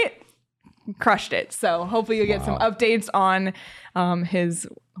 Right? Crushed it. So hopefully you'll get some updates on his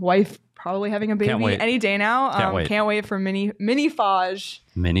wife probably having a baby any day now. Can't wait for mini Faj.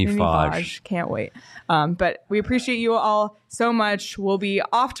 Mini Faj. Can't wait. But we appreciate you all so much. We'll be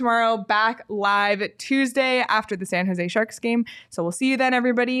off tomorrow, back live Tuesday after the San Jose Sharks game. So we'll see you then,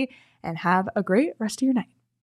 everybody, and have a great rest of your night.